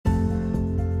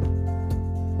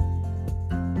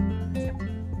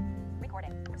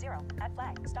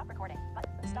Stop recording.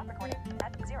 Stop recording.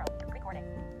 At 0. Recording.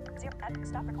 0. At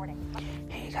stop recording.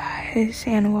 Hey guys,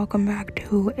 and welcome back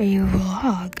to a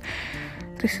vlog.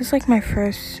 This is like my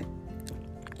first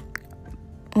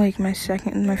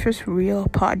real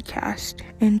podcast.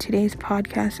 In today's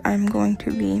podcast, I'm going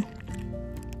to be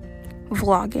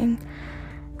vlogging,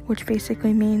 which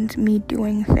basically means me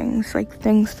doing things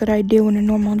that I do in a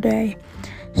normal day.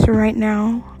 So right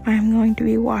now, I'm going to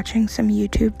be watching some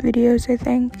YouTube videos, I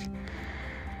think.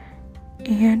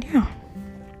 And yeah.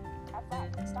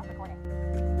 Stop recording.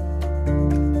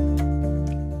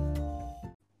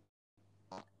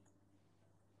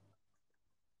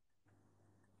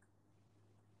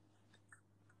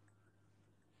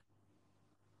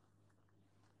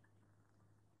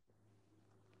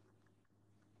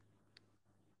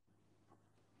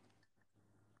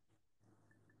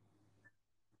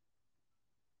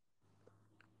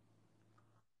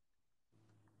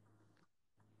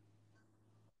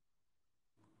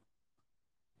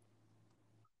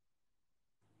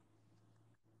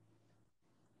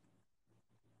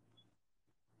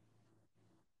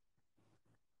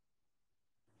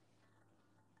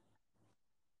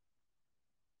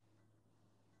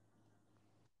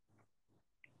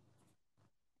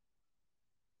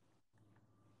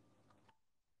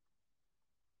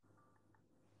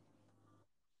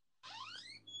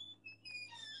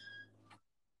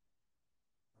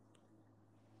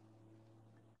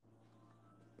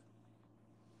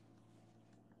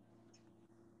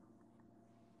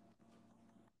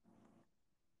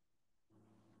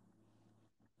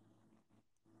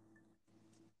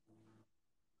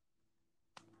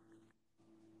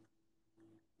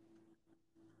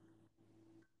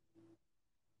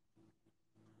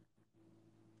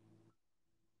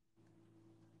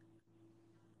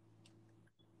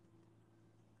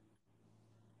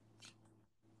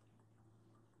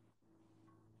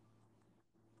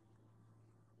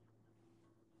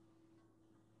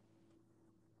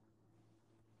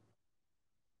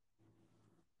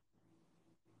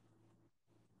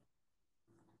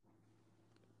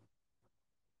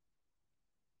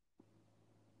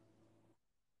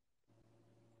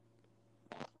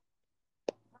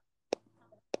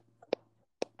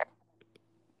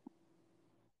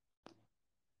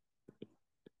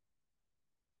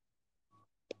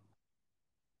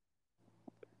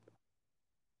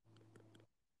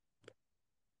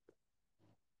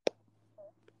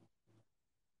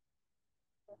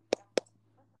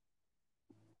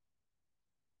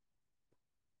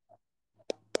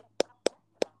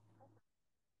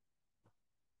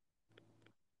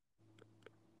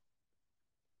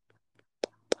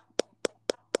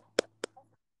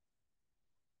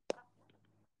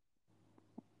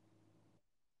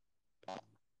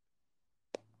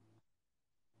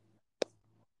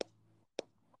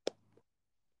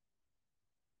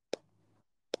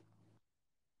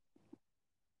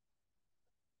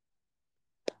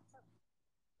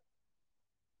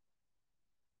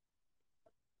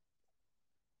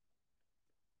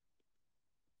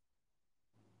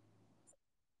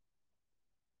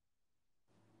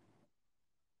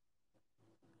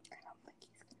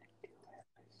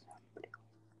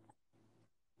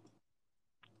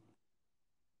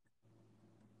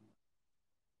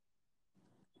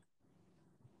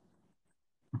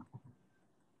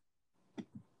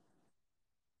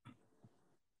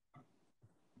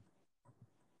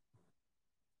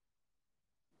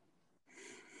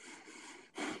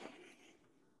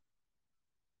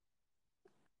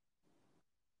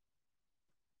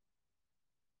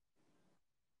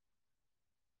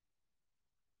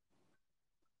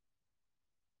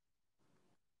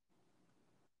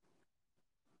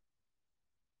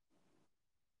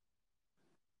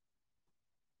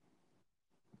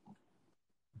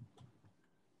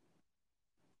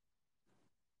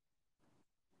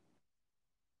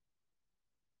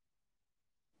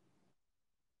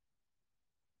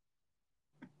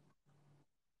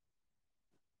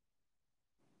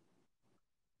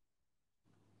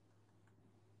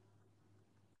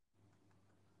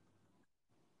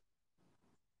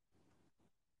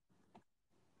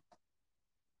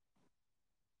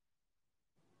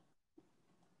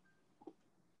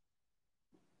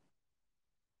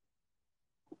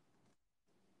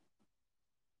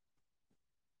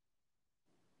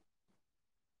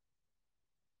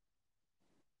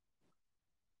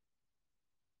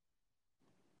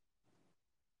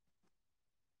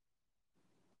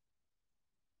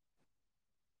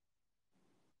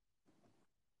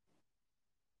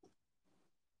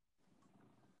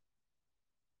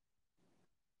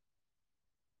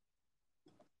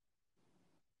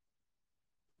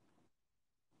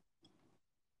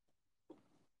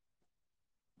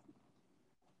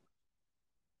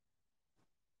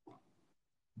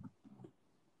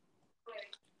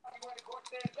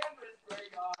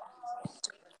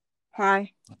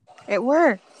 Hi. It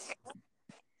worked.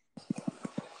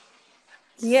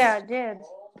 Yeah, it did.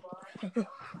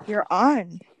 You're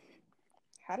on.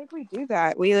 How did we do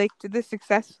that? We did this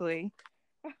successfully.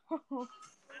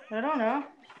 I don't know.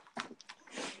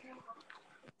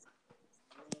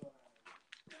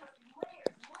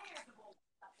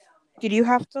 Did you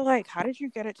have to how did you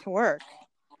get it to work?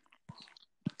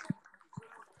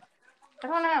 I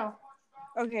don't know.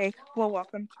 Okay, well,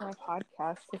 welcome to my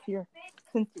podcast since you're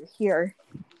here.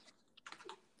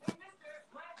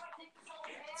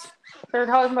 They're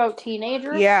talking about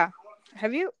teenagers? Yeah.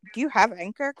 Do you have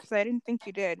Anchor? Because I didn't think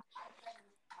you did.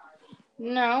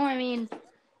 No, I mean,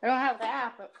 I don't have the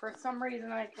app, but for some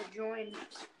reason I could join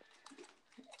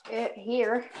it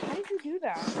here. How did you do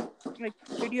that?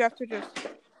 Did you have to just...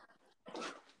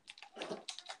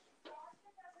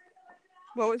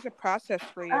 What was the process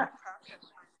for you?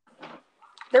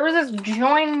 There was this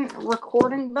join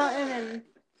recording button, and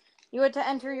you had to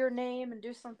enter your name and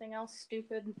do something else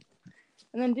stupid,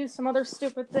 and then do some other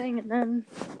stupid thing, and then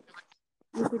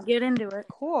you could get into it.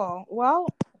 Cool. Well,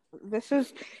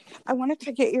 I wanted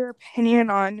to get your opinion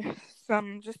on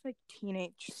some just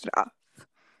teenage stuff,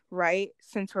 right?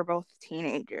 Since we're both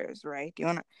teenagers, right? Do you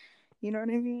wanna, you know what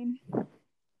I mean?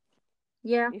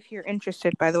 Yeah. If you're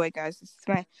interested, by the way, guys, this is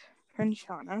my friend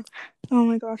Shauna. Oh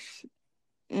my gosh.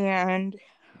 And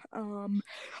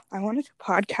I wanted to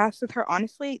podcast with her.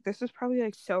 Honestly, this is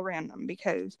probably so random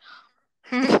because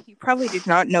you probably did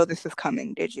not know this was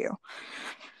coming, did you?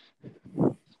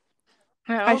 No.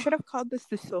 I should have called this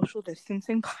the social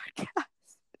distancing podcast.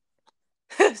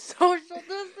 Social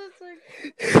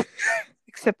distancing?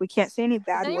 Except we can't say any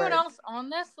bad words. Is anyone else on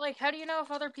this? How do you know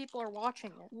if other people are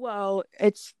watching it? Well,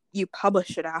 you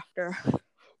publish it after.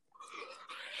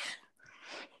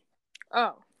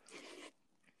 Oh.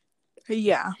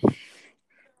 Yeah.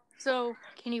 So,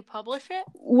 can you publish it?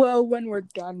 Well, when we're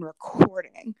done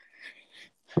recording,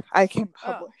 I can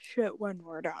publish it when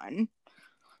we're done.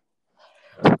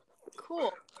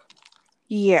 Cool.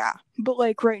 Yeah, but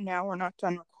right now we're not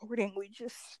done recording. We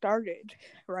just started,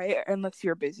 right? Unless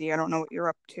you're busy. I don't know what you're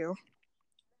up to.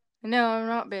 No, I'm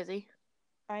not busy.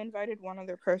 I invited one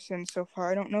other person so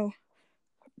far. I don't know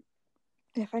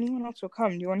if anyone else will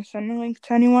come. Do you want to send the link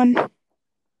to anyone?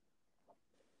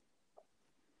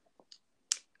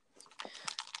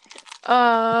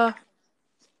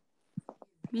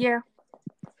 Yeah.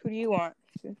 Who do you want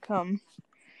to come?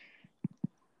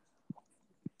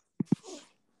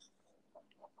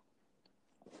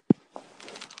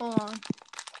 Hold on.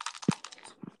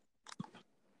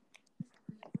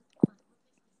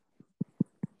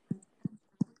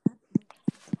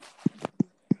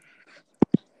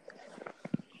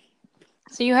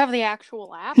 So you have the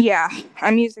actual app? Yeah,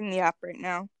 I'm using the app right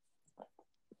now.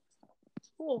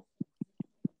 Cool.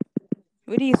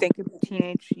 What do you think of the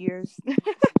teenage years?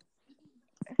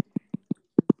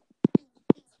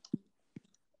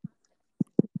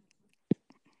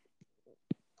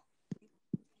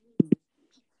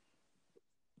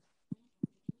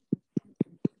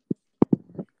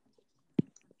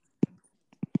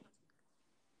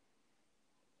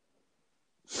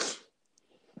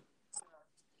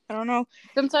 I don't know.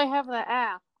 Since I have the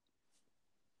app.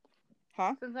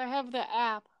 Huh? Since I have the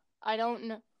app, I don't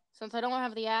know. Since I don't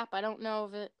have the app, I don't know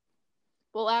if it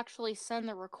will actually send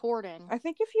the recording. I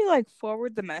think if you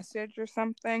forward the message or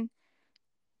something.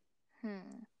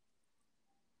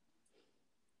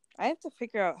 I have to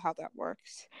figure out how that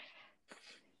works.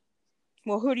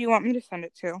 Well, who do you want me to send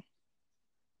it to?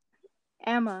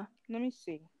 Emma. Let me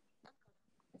see.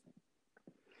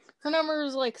 Her number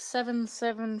is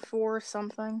 774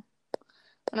 something.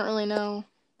 I don't really know.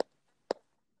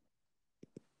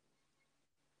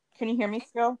 Can you hear me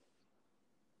still?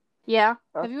 Yeah.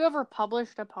 Oh. Have you ever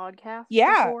published a podcast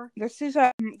before? This is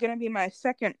gonna be my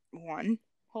second one.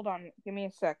 Hold on, give me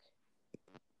a sec.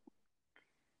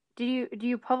 Do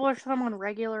you publish them on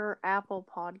regular Apple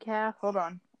Podcasts? Hold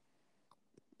on.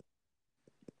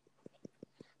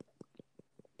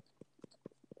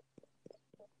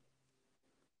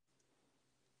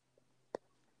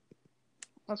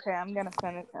 Okay, I'm gonna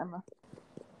send it to Emma.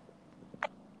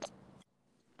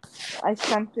 I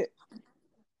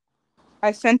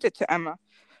sent it to Emma.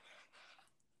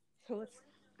 So let's...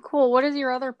 Cool. What is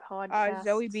your other podcast?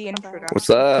 Zoe B Introduction. What's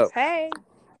up? Hey.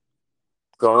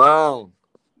 What's going on?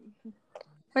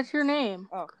 What's your name?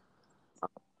 Oh.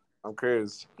 I'm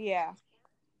Chris. Yeah.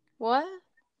 What?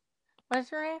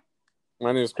 What's your name?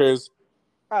 My name is Chris.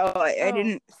 Oh, I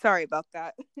didn't... Sorry about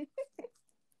that.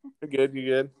 You're good, you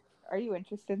good? Are you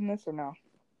interested in this or no?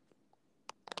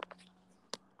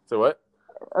 So what?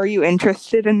 Are you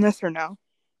interested in this or no?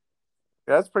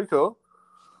 Yeah, that's pretty cool.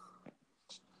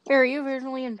 Are you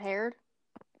visually impaired?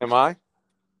 Am I?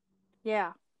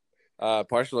 Yeah.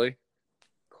 Partially.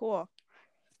 Cool.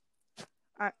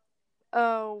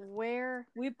 Where?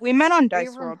 We met on Are you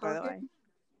Dice from World, by the way. Perkins?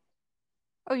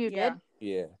 Oh, you Yeah. did?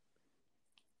 Yeah.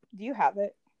 Do you have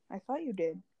it? I thought you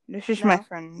did. This is No. my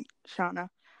friend Shauna.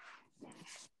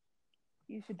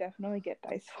 You should definitely get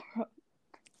Dice World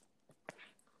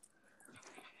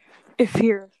if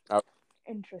you're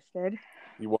interested.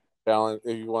 You want challenge?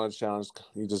 If you want a challenge,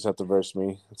 you just have to verse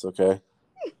me. It's okay.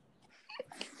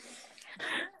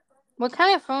 What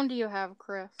kind of phone do you have,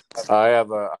 Chris? I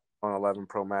have a iPhone 11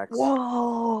 Pro Max.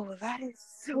 Whoa, that is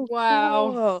so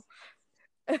Wow.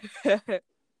 cool.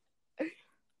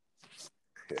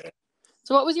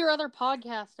 So what was your other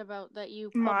podcast about that you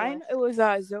published? Mine, it was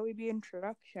Zoe B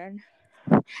Introduction.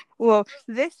 Well,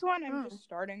 this one I'm just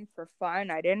starting for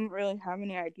fun. I didn't really have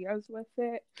any ideas with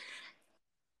it.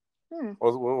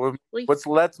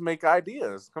 Let's make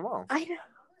ideas. Come on. I know.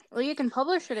 Well, you can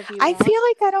publish it if you I want. feel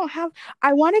like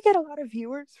I want to get a lot of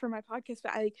viewers for my podcast,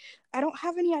 but I don't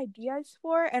have any ideas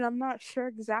for it, and I'm not sure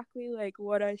exactly like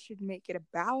what I should make it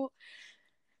about.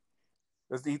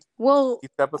 Each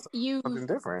episode something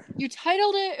different. You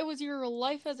titled it. It was your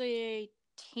life as a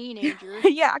teenager.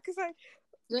 Yeah, because I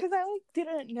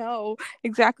didn't know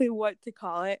exactly what to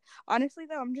call it. Honestly,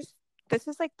 though, this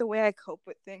is like the way I cope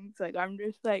with things. Like I'm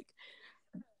just like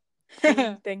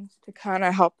doing things to kind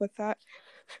of help with that.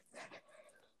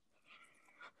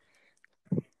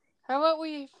 How about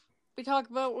we talk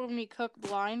about when we cook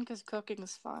blind, because cooking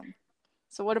is fun.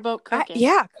 So what about cooking?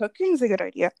 Yeah, cooking's a good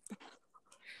idea.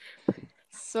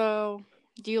 So,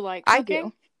 do you like cooking? I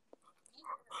do.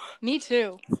 Me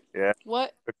too. Yeah.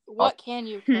 What can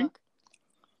you cook?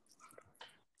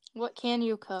 What can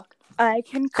you cook? I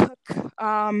can cook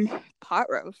pot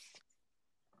roast.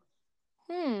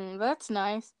 That's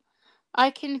nice.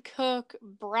 I can cook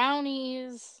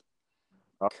brownies,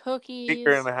 cookies.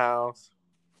 Speaker in the house.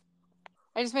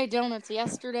 I just made donuts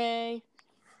yesterday.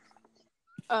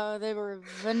 They were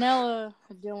vanilla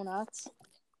donuts.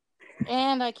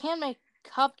 And I can make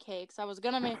cupcakes. I was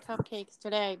gonna make cupcakes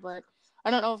today, but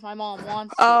I don't know if my mom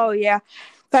wants to. Oh, yeah.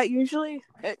 That usually,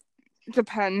 it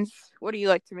depends. What do you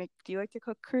like to make? Do you like to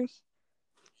cook, Cruz?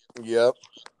 Yep.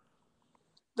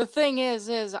 The thing is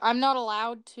I'm not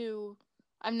allowed to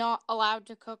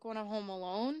cook when I'm home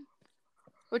alone,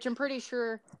 which I'm pretty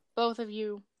sure both of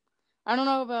you, I don't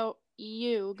know about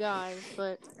you guys,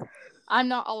 but I'm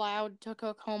not allowed to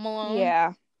cook home alone.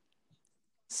 Yeah.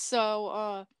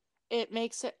 So, it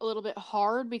makes it a little bit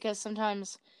hard because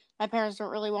sometimes my parents don't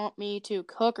really want me to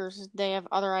cook or they have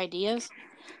other ideas.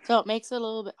 So it makes it a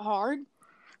little bit hard.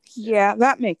 Yeah,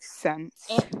 that makes sense.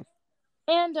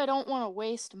 And I don't want to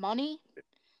waste money.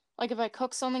 Like if I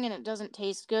cook something and it doesn't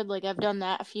taste good, like I've done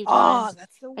that a few times. Oh,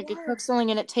 that's the worst. I could cook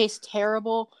something and it tastes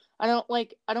terrible. I don't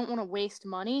want to waste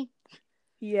money.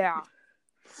 Yeah.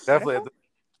 Definitely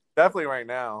right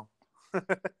now.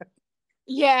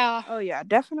 Yeah. Oh, yeah,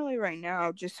 definitely right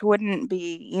now. Just wouldn't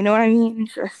be, you know what I mean?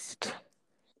 Just.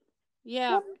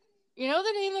 Yeah. You know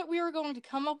the name that we were going to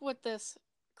come up with this,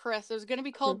 Chris? It was going to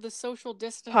be called the Social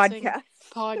Distancing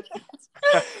Podcast.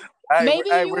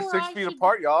 Hey, we're 6 feet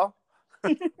apart, y'all.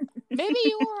 Maybe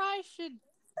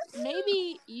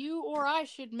you or I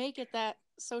should make it that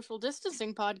Social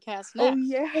Distancing Podcast next. Oh,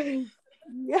 yeah.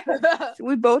 Yes.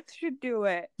 We both should do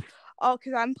it. Oh,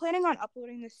 because I'm planning on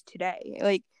uploading this today.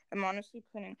 Like, I'm honestly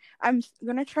planning. I'm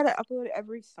going to try to upload it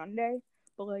every Sunday.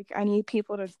 But, like, I need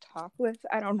people to talk with.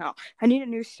 I don't know. I need a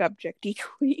new subject each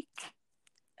week.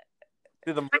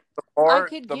 When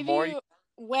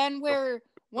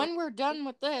we're done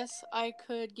with this, I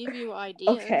could give you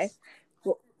ideas. Okay.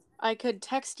 Well, I could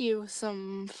text you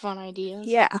some fun ideas.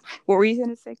 Yeah. What were you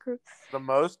going to say, Cruz? The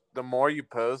more you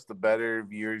post, the better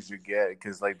viewers you get,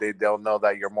 because like they'll know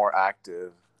that you're more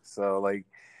active. So like,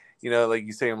 you know, like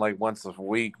you say like once a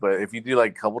week, but if you do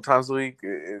like a couple times a week,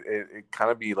 it kind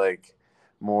of be like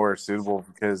more suitable,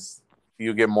 because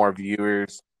you get more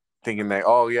viewers thinking that,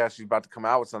 oh yeah, she's about to come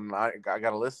out with something, I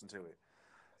gotta listen to it.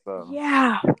 So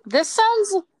yeah, this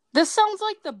sounds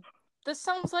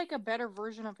like a better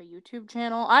version of a YouTube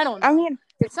channel. I don't know. I mean,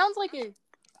 it sounds like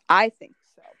I think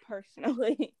so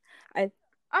personally. I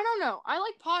don't know. I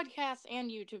like podcasts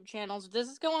and YouTube channels. Does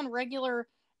this go on regular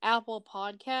Apple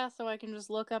Podcasts, so I can just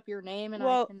look up your name and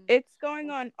it's going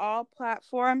on all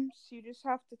platforms. You just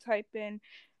have to type in.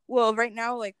 Well, right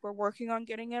now, like, we're working on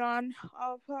getting it on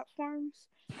all platforms,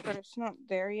 but it's not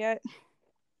there yet.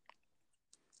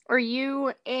 Are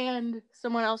you and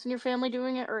someone else in your family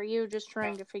doing it, or are you just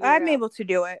trying to figure it out? I'm able to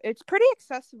do it. It's pretty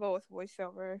accessible with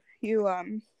VoiceOver.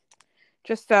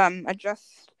 just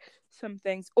adjust some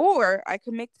things, or I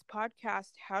could make this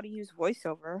podcast how to use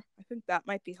voiceover. I think that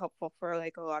might be helpful for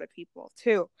like a lot of people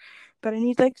too, but I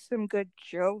need like some good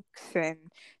jokes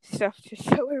and stuff to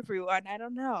show everyone. I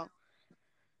don't know.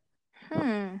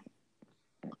 I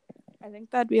think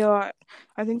that'd be a lot.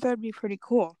 I think that'd be pretty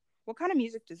cool. What kind of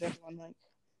music does everyone like?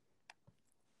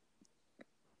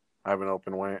 I have an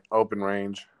open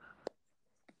range.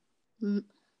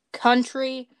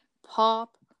 Country,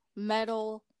 pop,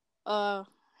 metal,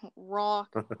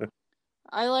 rock.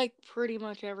 I like pretty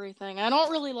much everything. I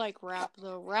don't really like rap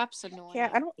though. Rap's annoying.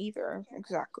 Yeah, I don't either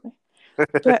exactly.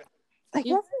 But I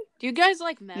guess do you guys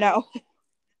like metal? No.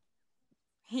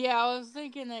 Yeah, I was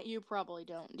thinking that you probably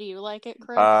don't. Do you like it,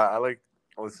 Chris? I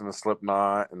listen to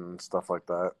Slipknot and stuff like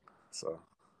that. So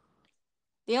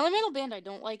the only metal band I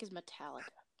don't like is Metallica.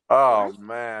 Oh What?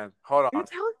 man, hold on.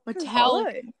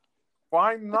 Metallica.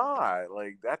 Why not?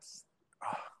 Like that's.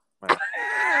 Oh,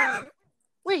 man.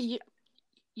 Wait,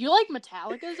 you like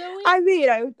Metallica, Zoe? I mean,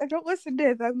 I don't listen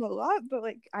to them a lot, but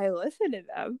like I listen to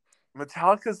them.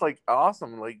 Metallica's like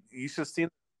awesome. Like you should see.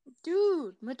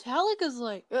 Dude, Metallica's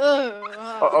like.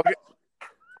 Oh, okay.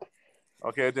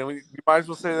 Okay, then you might as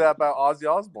well say that about Ozzy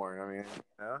Osbourne. I mean,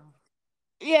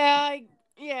 yeah.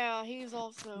 Yeah, he's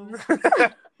also.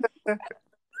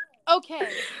 Okay,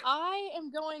 I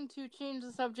am going to change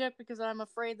the subject because I'm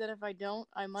afraid that if I don't,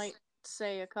 I might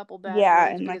say a couple bad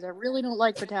words because I really don't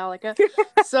like Metallica.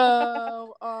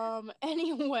 So,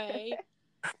 anyway.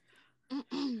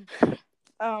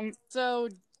 So,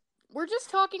 we're just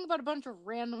talking about a bunch of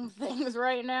random things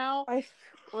right now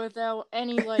without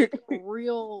any, like,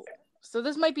 real... So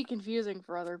this might be confusing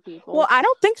for other people. Well, I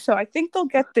don't think so. I think they'll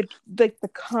get the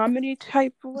comedy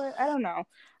type of way. I don't know.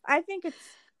 I think it's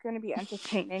going to be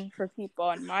entertaining for people,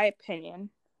 in my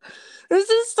opinion. This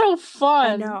is so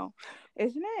fun. I know.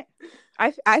 Isn't it?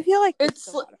 I feel like it's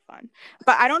a lot of fun.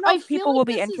 But I don't know if people will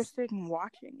be interested in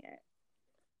watching it.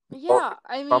 Yeah,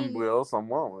 I mean... Some will, some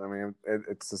won't. I mean,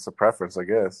 it's just a preference, I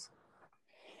guess.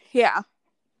 Yeah.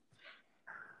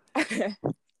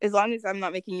 As long as I'm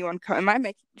not making you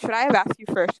uncomfortable. Should I have asked you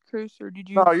first, Chris, or did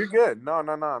you? No, you're good. No,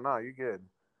 you're good.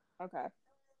 Okay.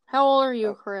 How old are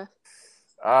you, Chris?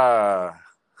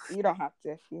 You don't have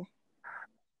to if you.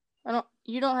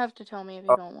 You don't have to tell me if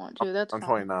you don't want to. That's I'm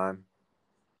fine. 29.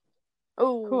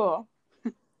 Oh, cool.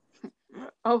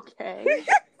 Okay.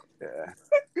 Yeah.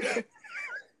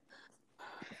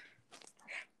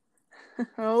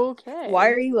 Okay. Why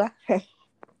are you laughing?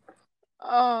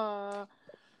 Go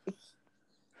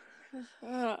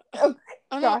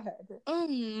ahead.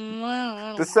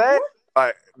 To say,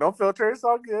 no filter, it's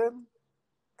all good.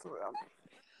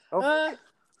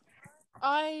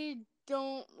 I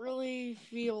don't really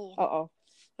feel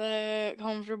that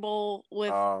comfortable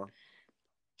with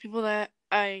people that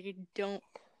I don't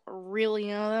really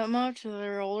know that much.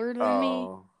 They're older than me.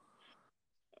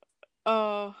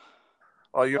 Do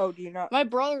you not? My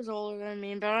brother's older than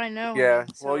me, but I know Yeah. him.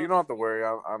 So. Well, you don't have to worry.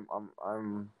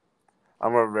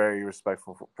 I'm a very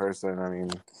respectful person. I mean,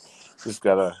 just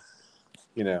gotta,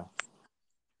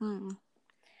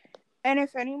 And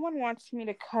if anyone wants me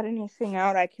to cut anything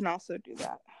out, I can also do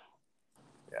that.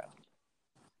 Yeah.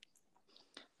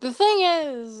 The thing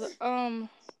is,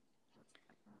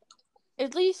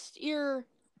 at least the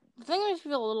thing that makes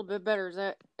me feel a little bit better is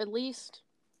that at least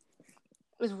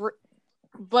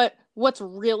but what's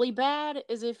really bad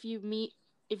is if you meet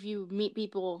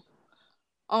people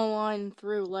online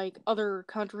through like other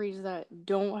countries that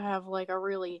don't have like a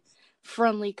really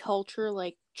friendly culture,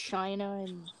 like China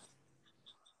and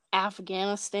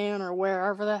Afghanistan or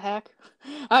wherever the heck.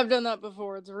 I've done that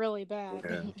before. It's really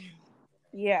bad.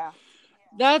 Yeah.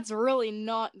 That's really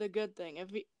not the good thing. If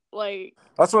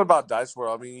that's what about Dice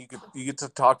World. I mean, you get to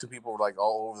talk to people like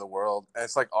all over the world, and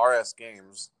it's like RS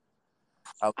Games.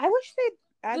 I wish they'd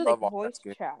add like voice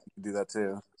chat. Do that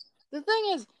too. The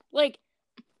thing is, like,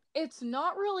 it's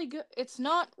not really good. It's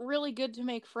not really good to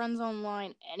make friends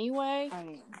online anyway.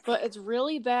 But it's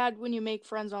really bad when you make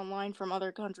friends online from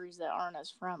other countries that aren't as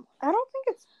friendly. I don't think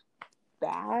it's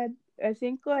bad. I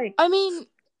think I mean,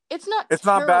 it's not. It's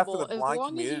not bad for the blind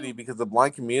community because the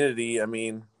blind community. I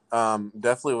mean,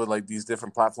 definitely with like these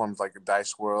different platforms like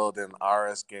Dice World and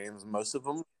RS Games. Most of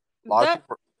them.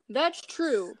 That's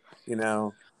true.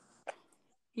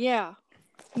 Yeah.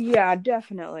 Yeah,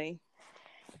 definitely.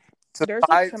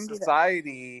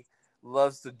 Society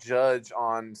loves to judge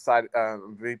on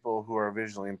people who are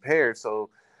visually impaired. So,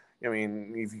 I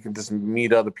mean, if you can just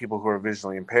meet other people who are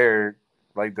visually impaired,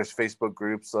 like there's Facebook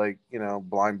groups like,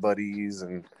 Blind Buddies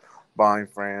and Blind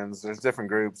Friends. There's different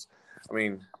groups. I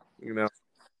mean,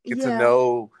 get to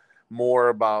know more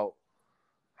about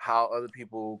how other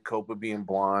people cope with being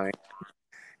blind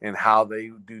and how they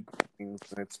do things.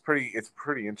 And it's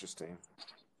pretty interesting.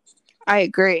 I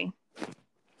agree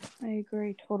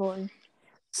totally.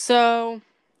 So,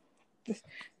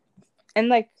 And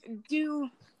like, do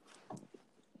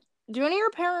any of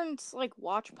your parents like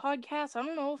watch podcasts? I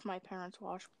don't know if my parents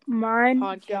watch mine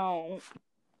podcasts. don't.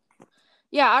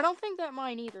 Yeah, I don't think that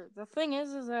mine either. The thing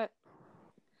is that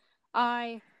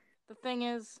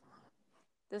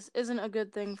this isn't a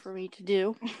good thing for me to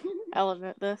do. I'll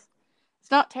admit this.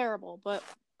 It's not terrible, but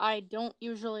I don't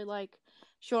usually like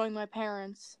showing my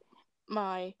parents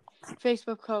my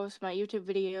Facebook posts, my YouTube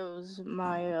videos,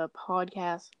 my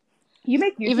podcast. You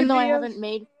make YouTube Even though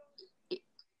videos?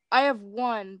 I have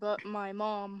one, but my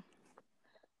mom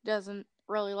doesn't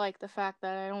really like the fact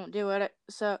that I don't do it,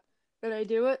 so that I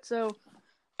do it. So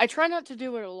I try not to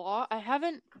do it a lot. I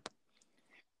haven't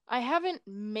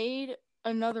made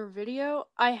another video.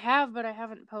 I have, but I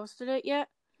haven't posted it yet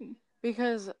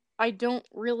because I don't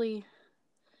really.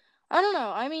 I don't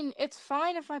know. I mean, it's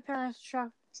fine if my parents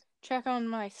check on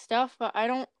my stuff, but I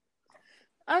don't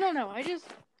know.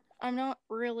 I'm not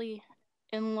really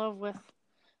in love with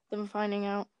them finding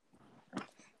out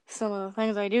some of the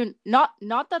things I do. Not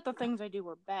that the things I do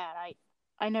were bad.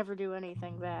 I never do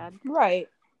anything bad. Right.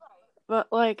 But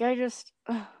like I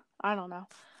don't know.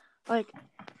 Like,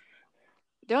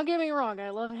 don't get me wrong, I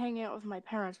love hanging out with my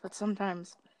parents, but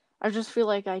sometimes I just feel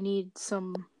like I need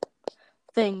some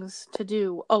things to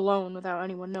do alone without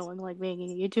anyone knowing, like making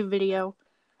a YouTube video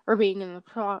or being this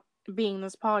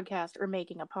podcast or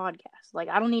making a podcast. Like,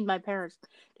 I don't need my parents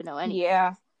to know anything.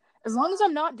 Yeah. As long as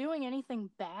I'm not doing anything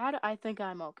bad, I think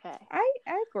I'm okay. I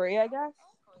agree, I guess.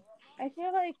 I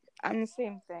feel like I'm the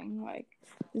same thing. Like,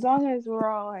 as long as we're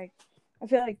all like, I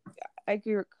feel like I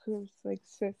agree with like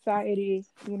society,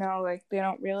 you know, like they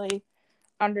don't really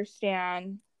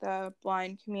understand the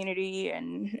blind community,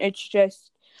 and it's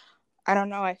just, I don't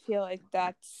know. I feel like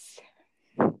that's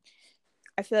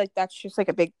just like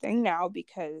a big thing now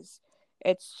because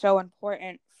it's so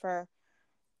important for.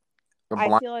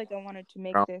 I feel like I wanted to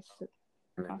make this.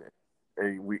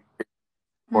 We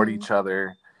support each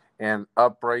other and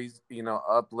uplift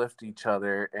each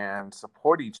other and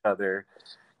support each other.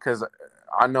 Because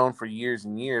I've known for years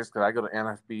and years, because I go to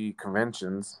NFB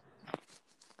conventions,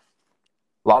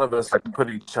 a lot of us like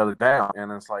put each other down,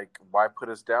 and it's like, why put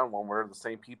us down when we're the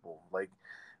same people? Like,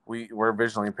 we're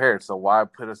visually impaired, so why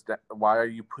put us down? Why are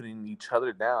you putting each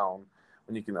other down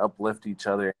when you can uplift each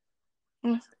other?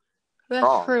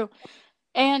 That's true.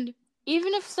 And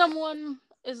even if someone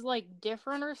is like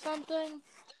different or something,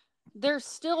 we're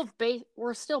still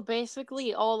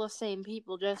basically all the same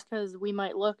people, just because we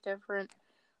might look different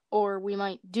or we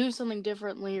might do something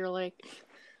differently, or like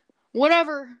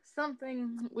whatever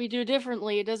something we do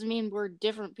differently. It doesn't mean we're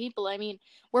different people. I mean,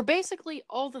 we're basically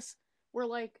all the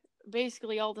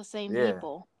same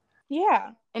people.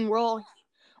 Yeah. And we're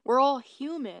all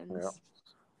humans.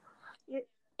 Yeah.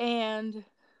 And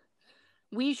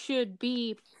we should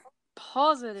be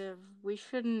positive. We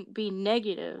shouldn't be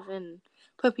negative and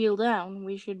put people down.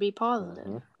 We should be positive.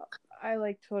 Mm-hmm. I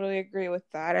like totally agree with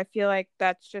that. I feel like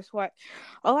that's just what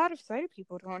a lot of sighted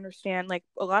people don't understand. Like,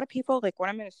 a lot of people, like when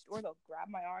I'm in a store, they'll grab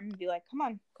my arm and be like,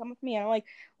 come with me. And I'm like,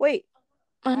 wait,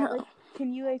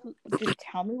 can you like just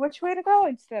tell me which way to go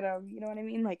instead of, you know what I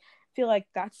mean? Like, I feel like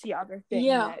that's the other thing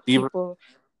that people.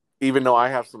 Even though I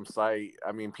have some sight,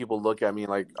 I mean, people look at me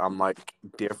like I'm like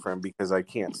different because I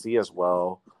can't see as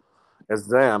well as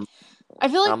them. I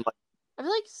feel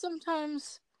like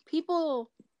sometimes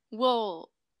people will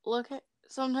look at.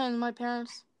 Sometimes my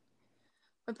parents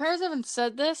haven't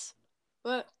said this,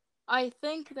 but I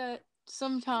think that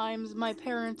sometimes my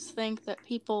parents think that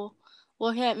people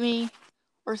look at me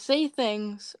or say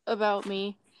things about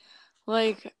me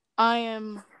like I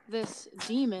am this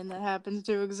demon that happens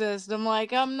to exist. I'm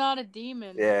like, I'm not a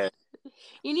demon. Yeah.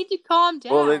 You need to calm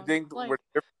down. Well, they think like,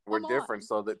 we're different,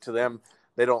 so that to them,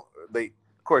 of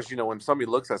course, when somebody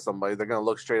looks at somebody, they're going to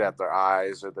look straight at their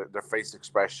eyes or their face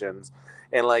expressions.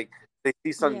 And like, they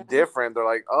see something different. They're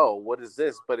like, oh, what is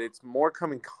this? But it's more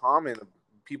common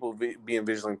people being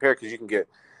visually impaired, because you can get,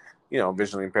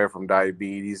 visually impaired from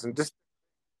diabetes and just.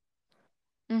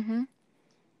 Mm-hmm.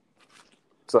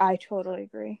 So, I totally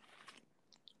agree.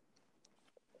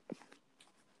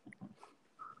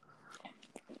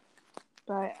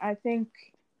 But I think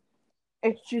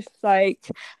it's just like,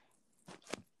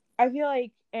 I feel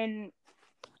like in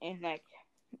like,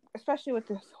 especially with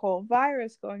this whole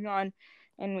virus going on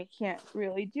and we can't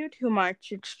really do too much,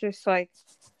 it's just like,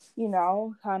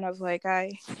 kind of like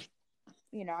I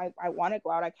want to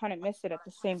go out. I kind of miss it at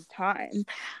the same time.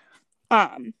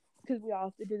 because we all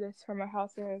have to do this from our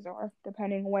houses or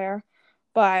depending where.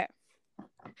 But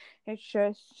it's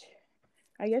just,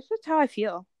 I guess that's how I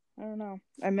feel. I don't know.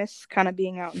 I miss kind of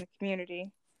being out in the community.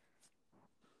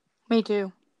 Me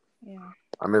too. Yeah.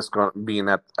 I miss being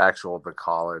at the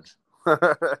college.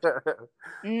 Are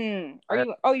you?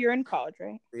 Oh, you're in college,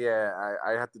 right? Yeah,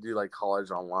 I have to do like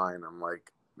college online. I'm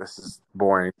like, this is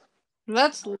boring.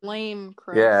 That's lame,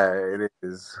 Chris. Yeah, it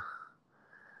is.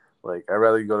 Like, I'd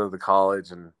rather go to the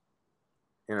college and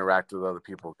interact with other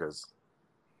people because.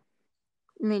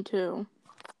 Me too.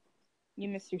 You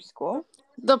miss your school?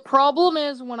 The problem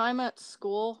is when I'm at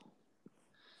school.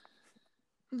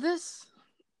 The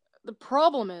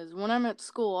problem is when I'm at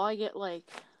school, I get like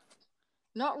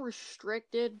not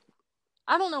restricted.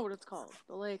 I don't know what it's called,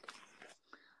 but like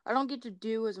I don't get to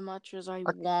do as much as I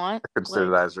want. I consider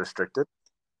like, that as restricted.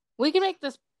 We can make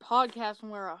this podcast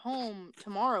when we're at home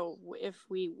tomorrow if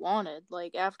we wanted.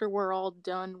 Like after we're all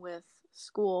done with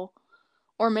school,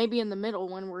 or maybe in the middle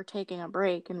when we're taking a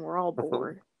break and we're all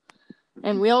bored,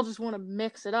 and we all just want to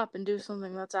mix it up and do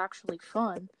something that's actually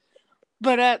fun.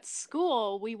 But at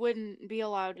school, we wouldn't be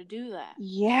allowed to do that.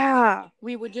 Yeah.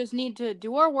 We would just need to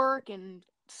do our work and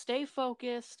stay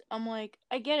focused. I'm like,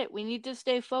 I get it. We need to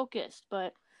stay focused,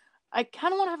 but I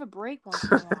kind of want to have a break once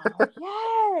in a while.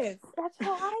 Yes, that's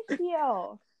how I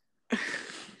feel.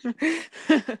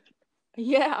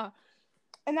 Yeah.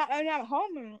 And I'm at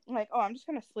home and like, oh, I'm just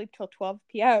gonna sleep till 12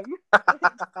 p.m.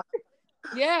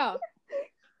 Yeah.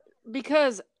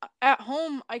 Because at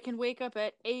home, I can wake up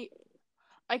at 8.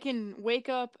 I can wake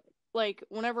up like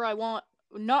whenever I want.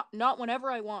 Not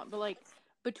whenever I want, but like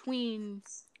between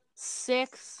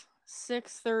 6,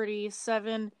 6:30,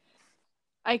 7.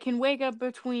 I can wake up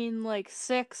between like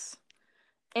 6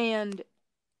 and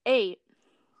 8.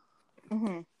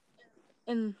 Mm-hmm.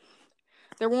 And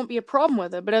there won't be a problem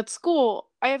with it. But at school,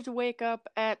 I have to wake up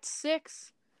at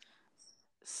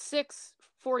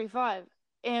 6:45,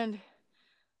 and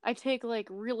I take like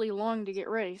really long to get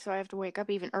ready, so I have to wake up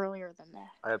even earlier than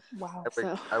that. Wow.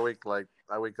 I wake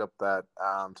up that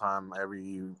time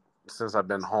since I've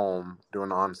been home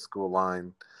doing on school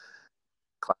line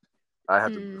class.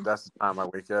 That's the time I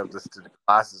wake up just to do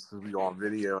classes because we go on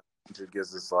video.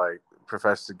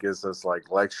 Professor gives us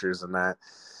like lectures and that.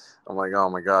 I'm like, oh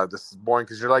my god, this is boring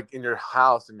because you're like in your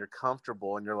house and you're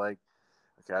comfortable and you're like,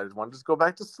 okay, I just want to just go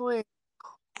back to sleep.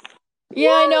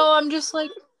 Yeah, I know. I'm just like,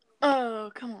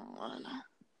 oh, come on.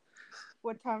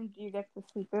 What time do you get to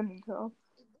sleep in until?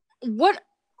 What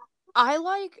I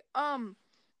like,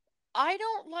 I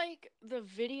don't like the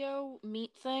video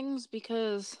meet things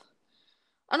because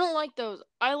I don't like those.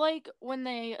 I like when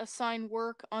they assign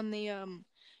work on the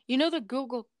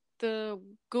the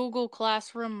Google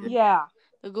Classroom. Yeah.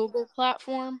 The Google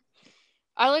platform.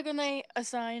 I like when they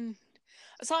assign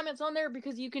assignments on there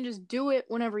because you can just do it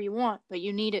whenever you want, but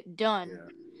you need it done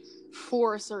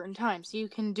for a certain time. So you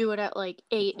can do it at like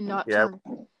 8 and not turn.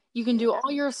 You can do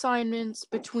all your assignments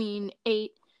between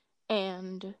 8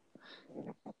 and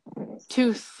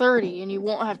 2:30, and you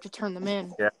won't have to turn them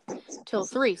in till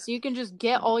 3. So you can just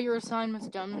get all your assignments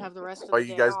done and have the rest of the day. Are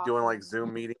you guys doing like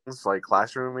Zoom meetings, like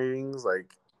classroom meetings,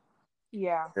 like?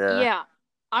 Yeah. Yeah.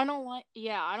 I don't like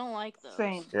those.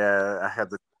 Same. Yeah, I had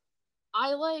the.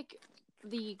 I like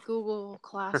the Google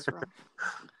Classroom.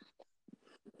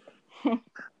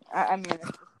 I mean,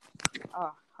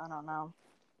 I don't know.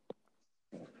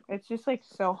 It's just like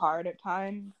so hard at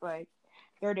times. Like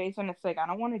there are days when it's like I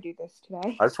don't want to do this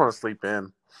today. I just want to sleep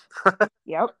in.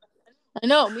 Yep. I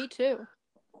know, me too.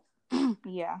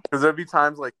 Yeah. Because there'd be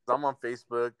times like I'm on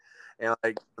Facebook and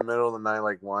like in the middle of the night,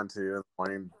 like 1, 2 in the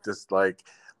morning, just like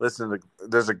listen to.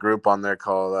 There's a group on there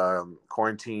called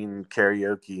Quarantine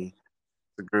Karaoke.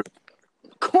 The group.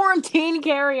 Quarantine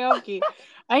Karaoke.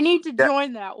 I need to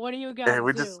join that. What do you guys do?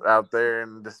 We're just out there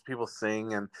and just people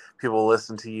sing and people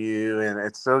listen to you and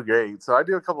it's so great. So I've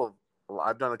done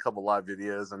a couple live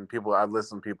videos and I've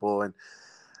listened to people, and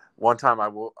one time I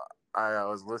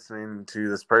was listening to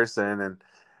this person and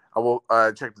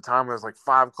I checked the time. It was like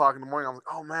 5 o'clock in the morning. I was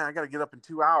like, oh man, I got to get up in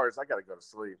 2 hours. I got to go to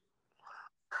sleep.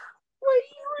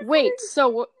 Wait,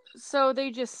 so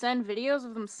they just send videos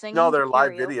of them singing? No, they're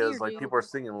live karaoke, videos. Like people are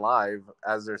singing live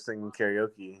as they're singing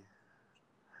karaoke.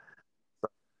 So,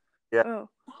 yeah. Oh.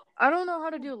 I don't know how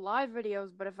to do live videos,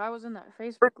 but if I was in that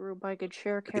Facebook group, I could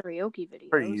share karaoke videos.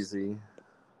 Pretty easy.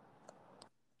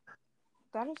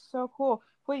 That is so cool.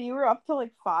 Wait, you were up till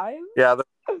like 5? Yeah, it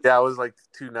was like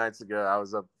 2 nights ago. I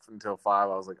was up until 5.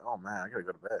 I was like, oh man, I gotta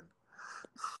go to bed.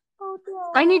 Oh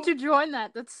no. I need to join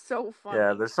that. That's so funny.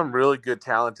 Yeah, there's some really good,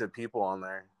 talented people on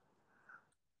there.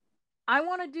 I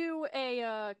want to do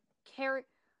a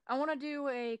I want to do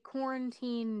a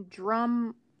quarantine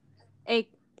drum. I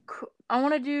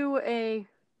want to do a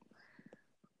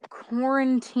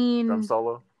quarantine Drum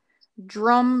solo.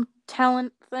 drum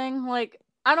talent thing. Like,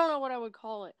 I don't know what I would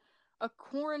call it. A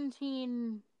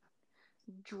quarantine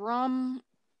drum.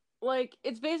 Like,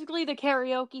 it's basically the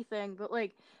karaoke thing, but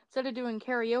like instead of doing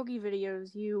karaoke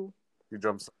videos, you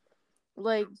drum.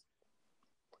 Like,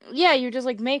 yeah, you just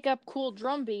like make up cool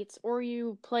drum beats, or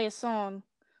you play a song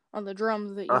on the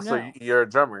drums that you know. So you're a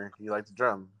drummer. You like to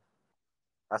drum.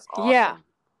 That's awesome. Yeah.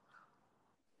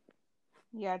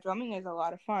 Yeah, drumming is a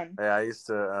lot of fun. Yeah, I used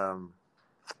to.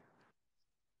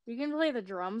 You can play the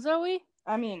drums, Zoe?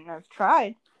 I mean, I've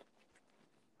tried.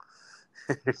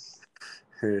 I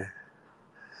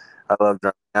love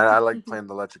drumming. I like playing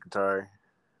the electric guitar.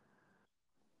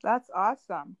 That's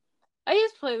awesome. I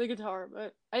used to play the guitar,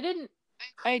 but I didn't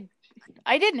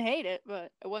hate it,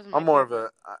 but it wasn't. I'm more of a.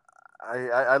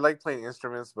 I like playing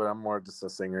instruments, but I'm more just a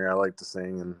singer. I like to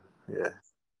sing, and yeah.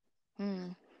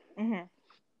 Mm-hmm.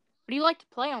 What do you like to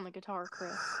play on the guitar,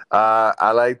 Chris?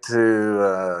 I like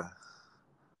to.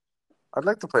 I'd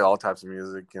like to play all types of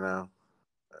music. You know.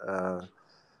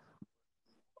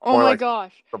 Oh my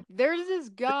gosh! There's this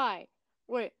guy.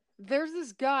 Wait, there's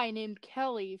this guy named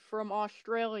Kelly from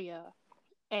Australia,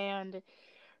 and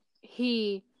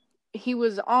he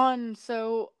was on.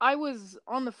 So I was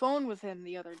on the phone with him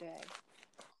the other day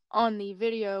on the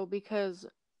video because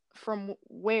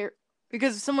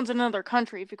someone's in another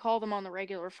country. If you call them on the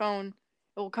regular phone,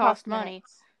 it will cost money.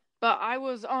 But I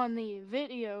was on the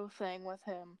video thing with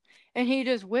him, and he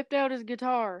just whipped out his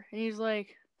guitar, and he's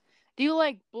like, "Do you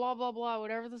like blah blah blah,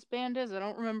 whatever this band is?" I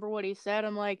don't remember what he said.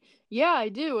 I'm like, "Yeah, I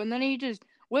do." And then he just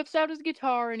whips out his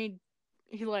guitar, and he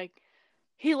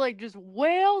just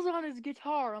wails on his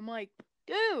guitar. I'm like,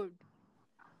 dude.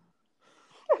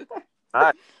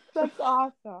 That's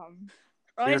awesome.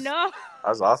 I know. That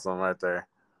was awesome right there.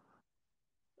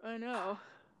 I know.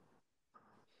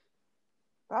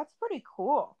 That's pretty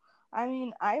cool. I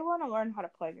mean, I want to learn how to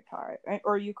play guitar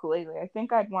or ukulele. I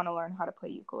think I'd want to learn how to play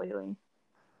ukulele.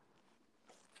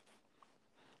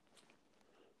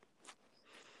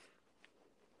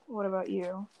 What about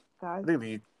you, guys?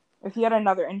 If you had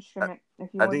another instrument,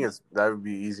 I think that would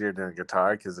be easier than a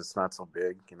guitar because it's not so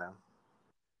big, you know.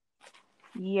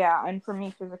 Yeah, and for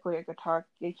me, physically, a guitar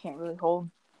they can't really hold.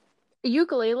 A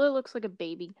ukulele looks like a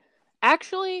baby.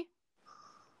 Actually,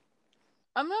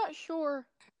 I'm not sure.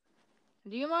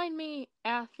 Do you mind me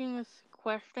asking this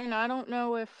question? I don't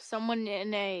know if someone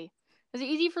is it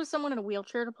easy for someone in a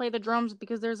wheelchair to play the drums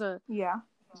because there's a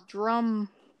drum.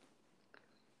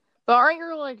 But aren't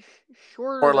you like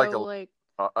shorter or like though,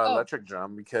 electric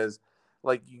drum because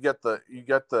like you get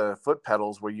the foot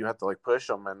pedals where you have to like push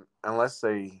them, and unless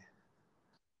they,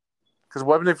 because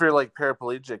what if you're like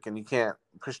paraplegic and you can't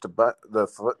push the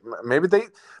foot? Maybe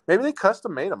they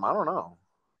custom made them. I don't know.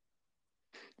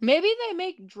 Maybe they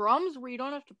make drums where you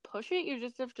don't have to push it; you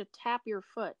just have to tap your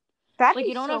foot. That like is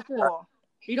you don't so have to. Cool.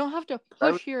 You don't have to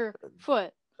push your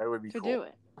foot that would be to cool. do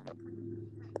it.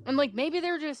 And like maybe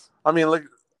they're just. I mean, like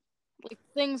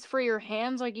things for your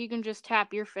hands, like you can just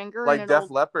tap your finger. Like Def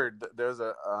Leppard, there's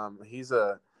a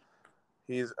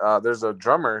there's a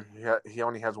drummer. He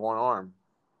only has one arm.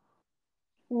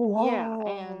 Whoa. Yeah,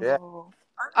 and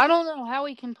I don't know how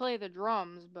he can play the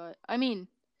drums, but I mean,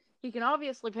 he can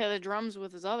obviously play the drums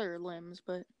with his other limbs,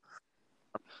 but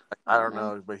I don't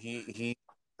know. But he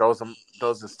throws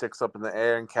the sticks up in the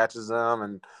air and catches them,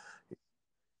 and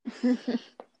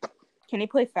can he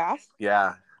play fast?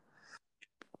 Yeah.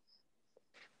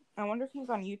 I wonder if he's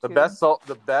on YouTube.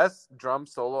 The best drum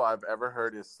solo I've ever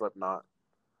heard is Slipknot.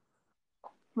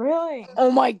 Really? Oh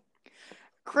my,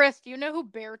 Chris, do you know who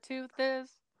Beartooth is?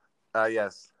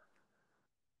 Yes.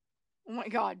 Oh my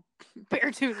God,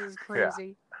 Beartooth is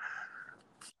crazy.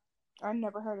 Yeah. I've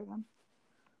never heard of them.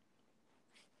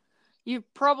 You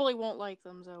probably won't like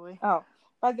them, Zoe. Oh,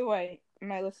 by the way,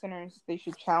 my listeners, they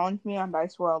should challenge me on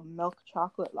Dice World Milk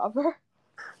Chocolate Lover.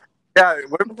 Yeah,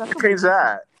 what if we change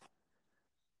that?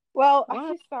 Well,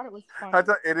 I just thought it was funny. I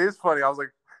thought it is funny. I was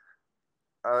like,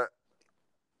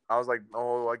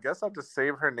 oh, I guess I'll just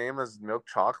save her name as Milk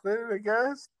Chocolate, I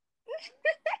guess.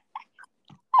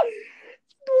 What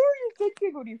were you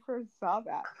thinking when you first saw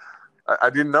that? I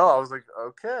didn't know. I was like,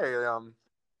 okay.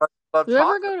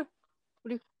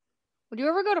 Would you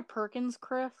ever go to Perkins,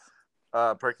 Chris?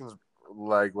 Perkins,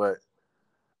 like what?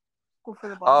 School for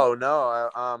the Blind. Oh no.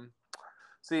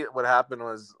 See, what happened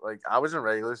was like I was in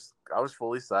regulars. I was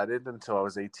fully sighted until I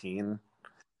was 18.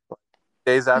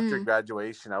 Days after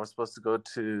graduation, I was supposed to go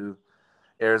to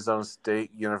Arizona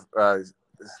State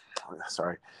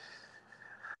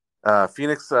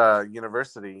Phoenix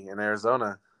University in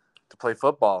Arizona to play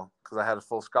football because I had a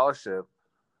full scholarship.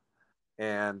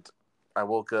 And I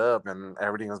woke up and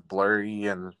everything was blurry.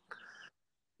 And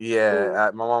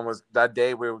my mom was that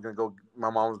day we were gonna go.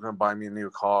 My mom was gonna buy me a new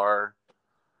car,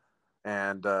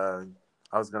 and I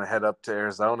was gonna head up to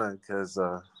Arizona because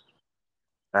I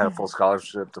had a full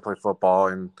scholarship to play football,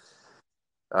 and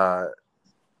I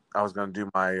was gonna do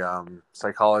my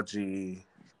psychology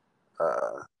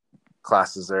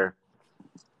classes there.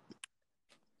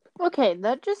 Okay,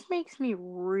 that just makes me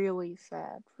really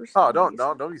sad for some reason.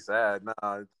 Don't be sad.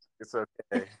 No, it's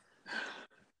okay.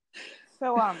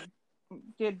 So,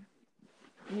 can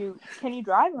you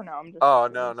drive or no? I'm just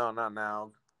no, not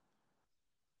now.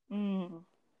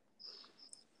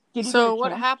 So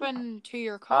what happened to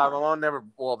your car? My mom never.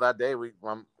 Well, that day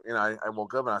I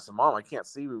woke up and I said, "Mom, I can't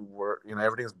see where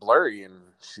everything's blurry." And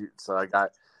so I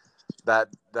got that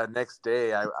next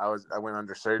day. I went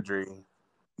under surgery.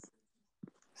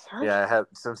 Yeah, I had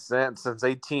since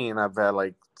 18. I've had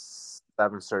like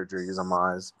 7 surgeries on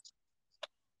my eyes.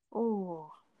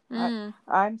 Oh,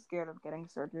 I'm scared of getting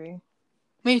surgery.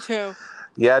 Me too.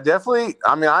 Yeah, definitely.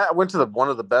 I mean, I went to one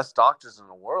of the best doctors in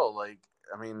the world. Like,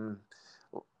 I mean,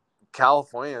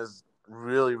 California is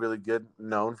really, really good,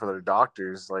 known for their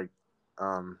doctors. Like,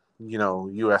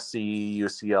 USC,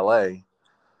 UCLA,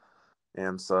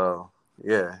 and so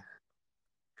yeah.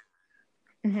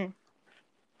 Mm-hmm.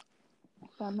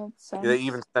 That makes sense. They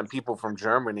even sent people from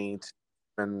Germany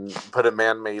and put a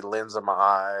man-made lens in my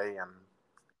eye, and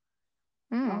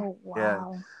Oh wow!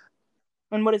 Yeah.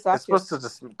 And what is that? It's supposed to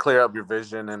just clear up your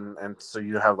vision, and so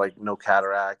you have like no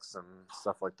cataracts and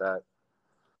stuff like that.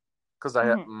 Because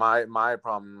my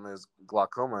problem is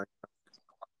glaucoma,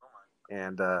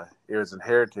 and it was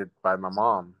inherited by my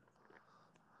mom.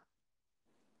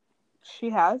 She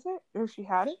has it, or she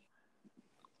had it?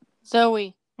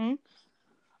 Zoe,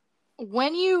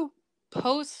 when you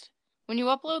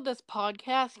upload this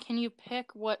podcast, can you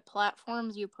pick what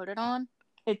platforms you put it on?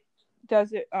 It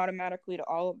does it automatically to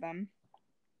all of them.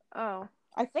 Oh.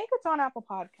 I think it's on Apple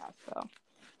Podcasts, though.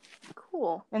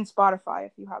 Cool. And Spotify,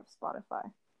 if you have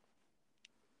Spotify.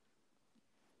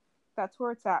 That's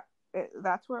where it's at.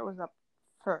 That's where it was up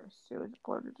first. It was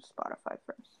uploaded to Spotify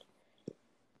first.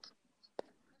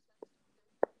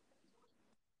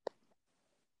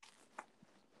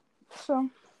 So,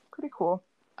 pretty cool.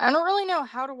 I don't really know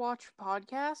how to watch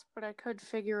podcasts, but I could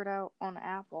figure it out on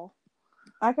Apple.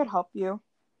 I could help you.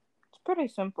 It's pretty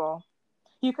simple.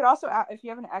 You could also, if you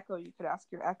have an Echo, you could ask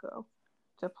your Echo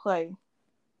to play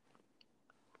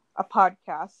a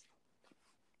podcast.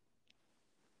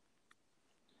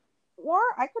 Or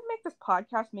I could make this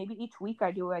podcast, maybe each week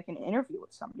I do like an interview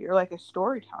with somebody or like a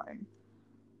story time.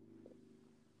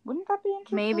 Wouldn't that be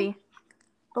interesting? Maybe.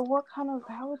 But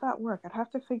how would that work? I'd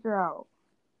have to figure out.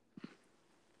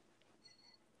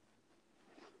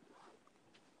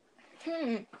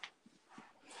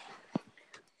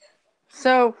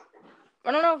 So,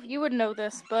 I don't know if you would know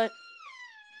this, but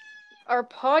are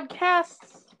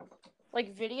podcasts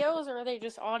like videos, or are they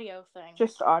just audio things?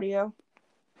 Just audio.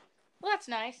 Well, that's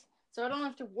nice. So I don't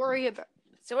have to worry about.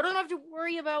 So I won't have to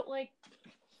worry about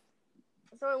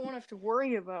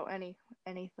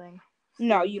anything.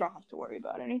 No, you don't have to worry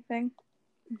about anything.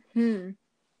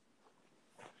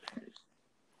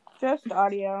 Just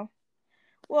audio.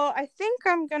 Well, I think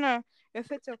I'm gonna,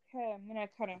 if it's okay, I'm gonna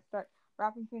kind of start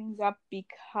wrapping things up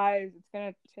because it's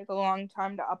gonna take a long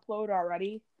time to upload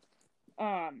already.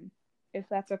 If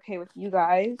that's okay with you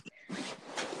guys.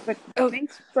 But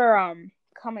thanks for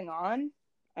coming on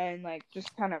and like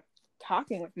just kind of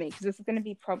talking with me, because this is gonna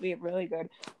be probably a really good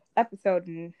episode,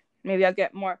 and maybe I'll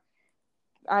get more.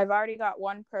 I've already got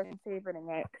one person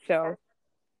favoriting it, so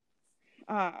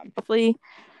hopefully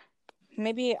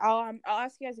maybe I'll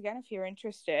ask you guys again if you're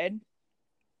interested.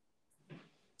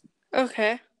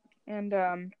 Okay. And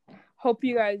hope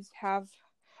you guys have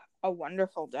a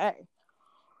wonderful day.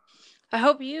 I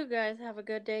hope you guys have a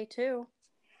good day too.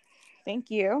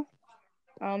 Thank you.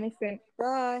 Let me finish.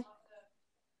 Bye.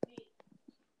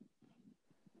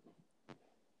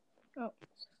 Oh.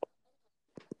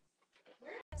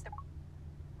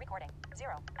 Recording.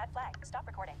 0. Add flag. Stop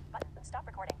recording. Button. Stop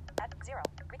recording. Add 0.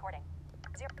 Recording.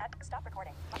 0. Add. Stop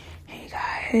recording. Button. Hey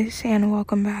guys, and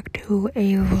welcome back to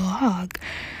a vlog.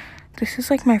 This is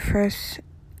like my first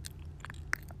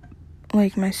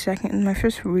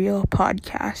real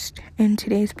podcast. In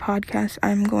today's podcast,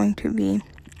 I'm going to be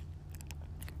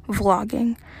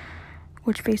vlogging,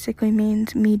 which basically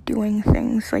means me doing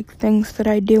things that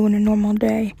I do in a normal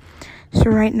day. So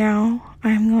right now,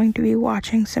 I'm going to be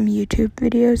watching some YouTube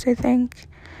videos, I think.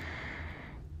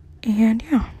 And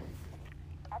yeah.